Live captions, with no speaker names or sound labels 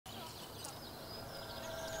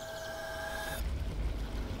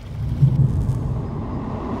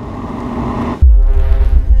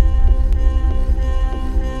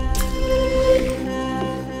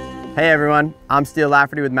Hey everyone, I'm Steele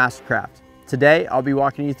Lafferty with Mastercraft. Today I'll be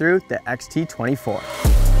walking you through the XT24.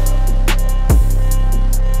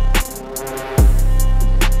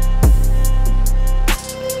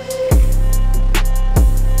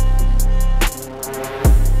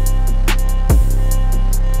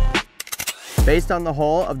 Based on the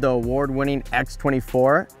hull of the award-winning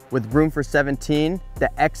X24 with room for 17, the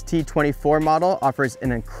XT24 model offers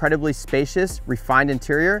an incredibly spacious, refined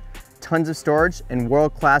interior, tons of storage, and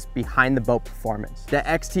world-class behind-the-boat performance. The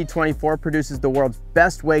XT24 produces the world's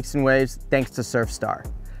best wakes and waves thanks to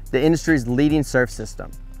SurfStar, the industry's leading surf system.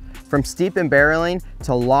 From steep and barreling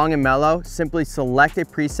to long and mellow, simply select a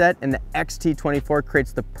preset and the XT24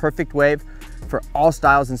 creates the perfect wave for all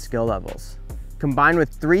styles and skill levels. Combined with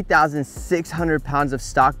 3,600 pounds of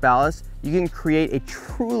stock ballast, you can create a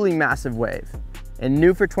truly massive wave. And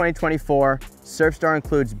new for 2024, SurfStar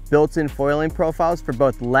includes built-in foiling profiles for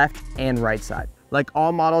both left and right side. Like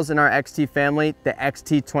all models in our XT family, the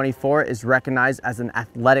XT24 is recognized as an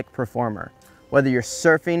athletic performer, whether you're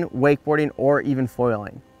surfing, wakeboarding, or even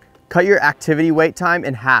foiling. Cut your activity wait time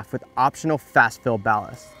in half with optional fast fill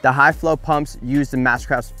ballast. The high flow pumps used in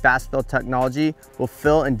Mastercraft's fast fill technology will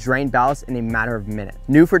fill and drain ballast in a matter of minutes.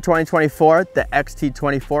 New for 2024, the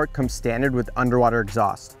XT24 comes standard with underwater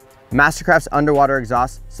exhaust. Mastercraft's underwater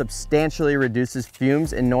exhaust substantially reduces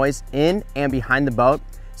fumes and noise in and behind the boat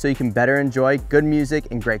so you can better enjoy good music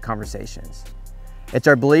and great conversations. It's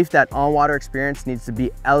our belief that on-water experience needs to be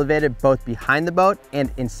elevated both behind the boat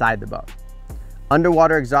and inside the boat.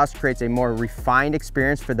 Underwater exhaust creates a more refined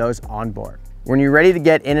experience for those on board. When you're ready to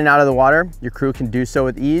get in and out of the water, your crew can do so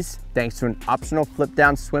with ease thanks to an optional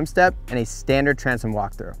flip-down swim step and a standard transom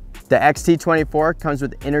walkthrough. The XT24 comes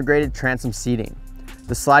with integrated transom seating.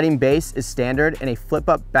 The sliding base is standard and a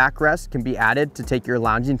flip-up backrest can be added to take your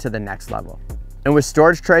lounging to the next level. And with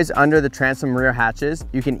storage trays under the transom rear hatches,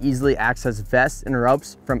 you can easily access vests and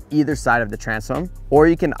ropes from either side of the transom, or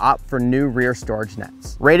you can opt for new rear storage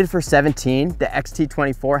nets. Rated for 17, the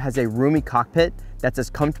XT24 has a roomy cockpit that's as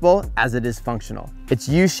comfortable as it is functional. Its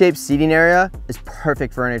U-shaped seating area is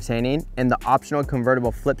perfect for entertaining, and the optional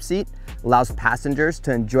convertible flip seat allows passengers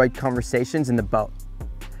to enjoy conversations in the boat.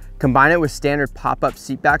 Combine it with standard pop-up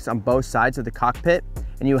seat backs on both sides of the cockpit,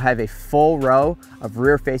 and you have a full row of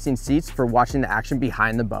rear-facing seats for watching the action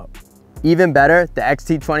behind the boat. Even better, the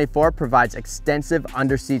XT24 provides extensive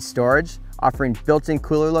underseat storage, offering built-in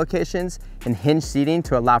cooler locations and hinge seating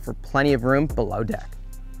to allow for plenty of room below deck.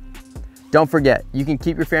 Don't forget, you can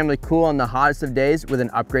keep your family cool on the hottest of days with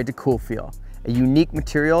an upgrade to Cool Feel, a unique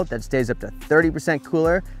material that stays up to 30%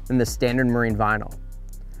 cooler than the standard marine vinyl.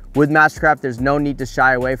 With Mastercraft, there's no need to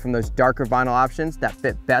shy away from those darker vinyl options that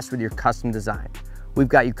fit best with your custom design. We've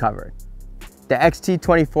got you covered. The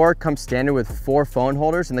XT24 comes standard with 4 phone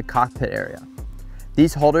holders in the cockpit area.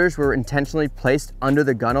 These holders were intentionally placed under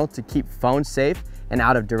the gunnel to keep phones safe and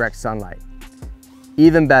out of direct sunlight.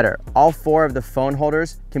 Even better, all 4 of the phone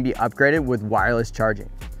holders can be upgraded with wireless charging.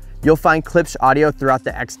 You'll find Klipsch audio throughout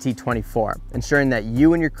the XT24, ensuring that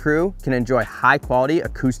you and your crew can enjoy high-quality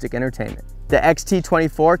acoustic entertainment. The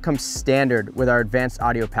XT24 comes standard with our advanced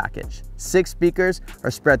audio package. 6 speakers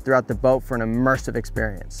are spread throughout the boat for an immersive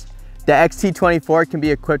experience. The XT24 can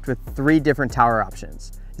be equipped with 3 different tower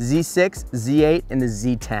options: Z6, Z8, and the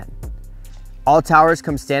Z10. All towers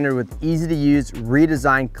come standard with easy-to-use,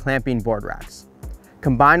 redesigned clamping board racks.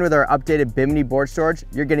 Combined with our updated Bimini board storage,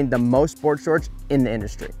 you're getting the most board storage in the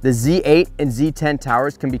industry. The Z8 and Z10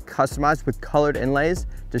 towers can be customized with colored inlays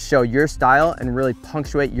to show your style and really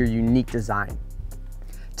punctuate your unique design.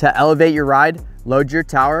 To elevate your ride, load your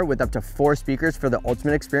tower with up to 4 speakers for the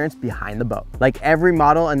ultimate experience behind the boat. Like every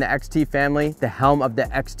model in the XT family, the helm of the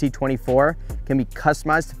XT24 can be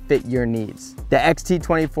customized to fit your needs. The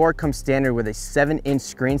XT24 comes standard with a 7-inch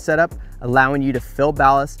screen setup, allowing you to fill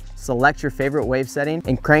ballast, select your favorite wave setting,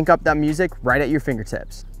 and crank up that music right at your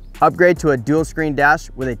fingertips. Upgrade to a dual screen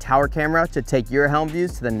dash with a tower camera to take your helm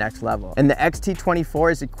views to the next level. And the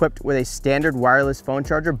XT24 is equipped with a standard wireless phone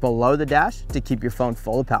charger below the dash to keep your phone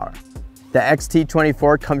full of power. The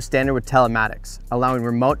XT24 comes standard with telematics, allowing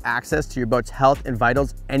remote access to your boat's health and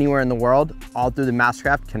vitals anywhere in the world, all through the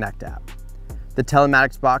Mastercraft Connect app. The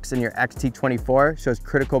telematics box in your XT24 shows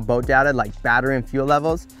critical boat data like battery and fuel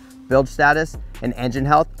levels, build status, and engine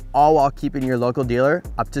health, all while keeping your local dealer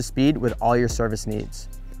up to speed with all your service needs.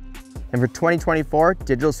 And for 2024,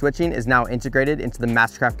 digital switching is now integrated into the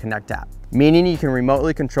Mastercraft Connect app, meaning you can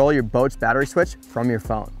remotely control your boat's battery switch from your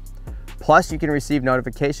phone. Plus, you can receive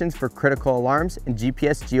notifications for critical alarms and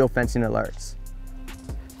GPS geofencing alerts.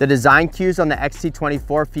 The design cues on the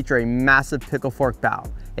XT24 feature a massive pickle fork bow,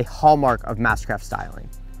 a hallmark of Mastercraft styling.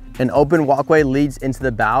 An open walkway leads into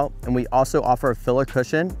the bow, and we also offer a filler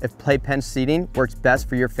cushion if playpen seating works best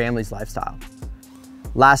for your family's lifestyle.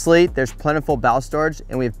 Lastly, there's plentiful bow storage,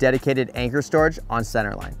 and we have dedicated anchor storage on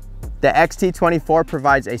centerline. The XT24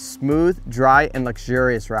 provides a smooth, dry, and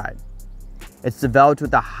luxurious ride. It's developed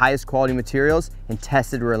with the highest quality materials and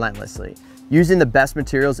tested relentlessly. Using the best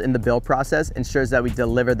materials in the build process ensures that we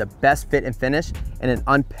deliver the best fit and finish and an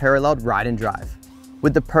unparalleled ride and drive.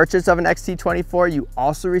 With the purchase of an XT24, you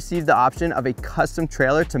also receive the option of a custom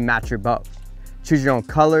trailer to match your boat. Choose your own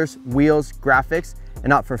colors, wheels, graphics,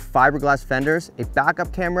 and opt for fiberglass fenders, a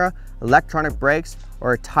backup camera, electronic brakes,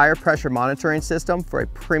 or a tire pressure monitoring system for a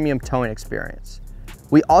premium towing experience.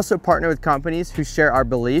 We also partner with companies who share our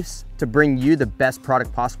beliefs to bring you the best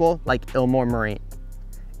product possible, like Ilmor Marine.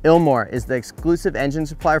 Ilmor is the exclusive engine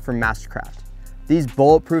supplier for Mastercraft. These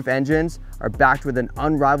bulletproof engines are backed with an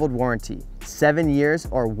unrivaled warranty, 7 years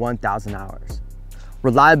or 1,000 hours.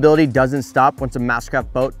 Reliability doesn't stop once a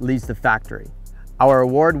Mastercraft boat leaves the factory. Our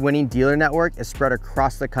award-winning dealer network is spread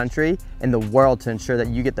across the country and the world to ensure that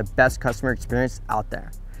you get the best customer experience out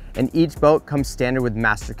there. And each boat comes standard with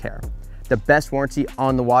MasterCare, the best warranty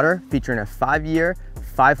on the water, featuring a 5-year,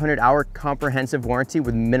 500-hour comprehensive warranty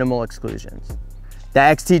with minimal exclusions. The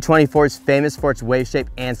XT24 is famous for its wave shape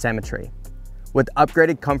and symmetry. With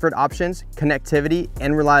upgraded comfort options, connectivity,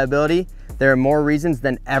 and reliability, there are more reasons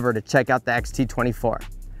than ever to check out the XT24.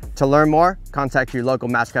 To learn more, contact your local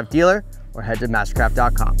Mastercraft dealer or head to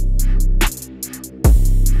mastercraft.com.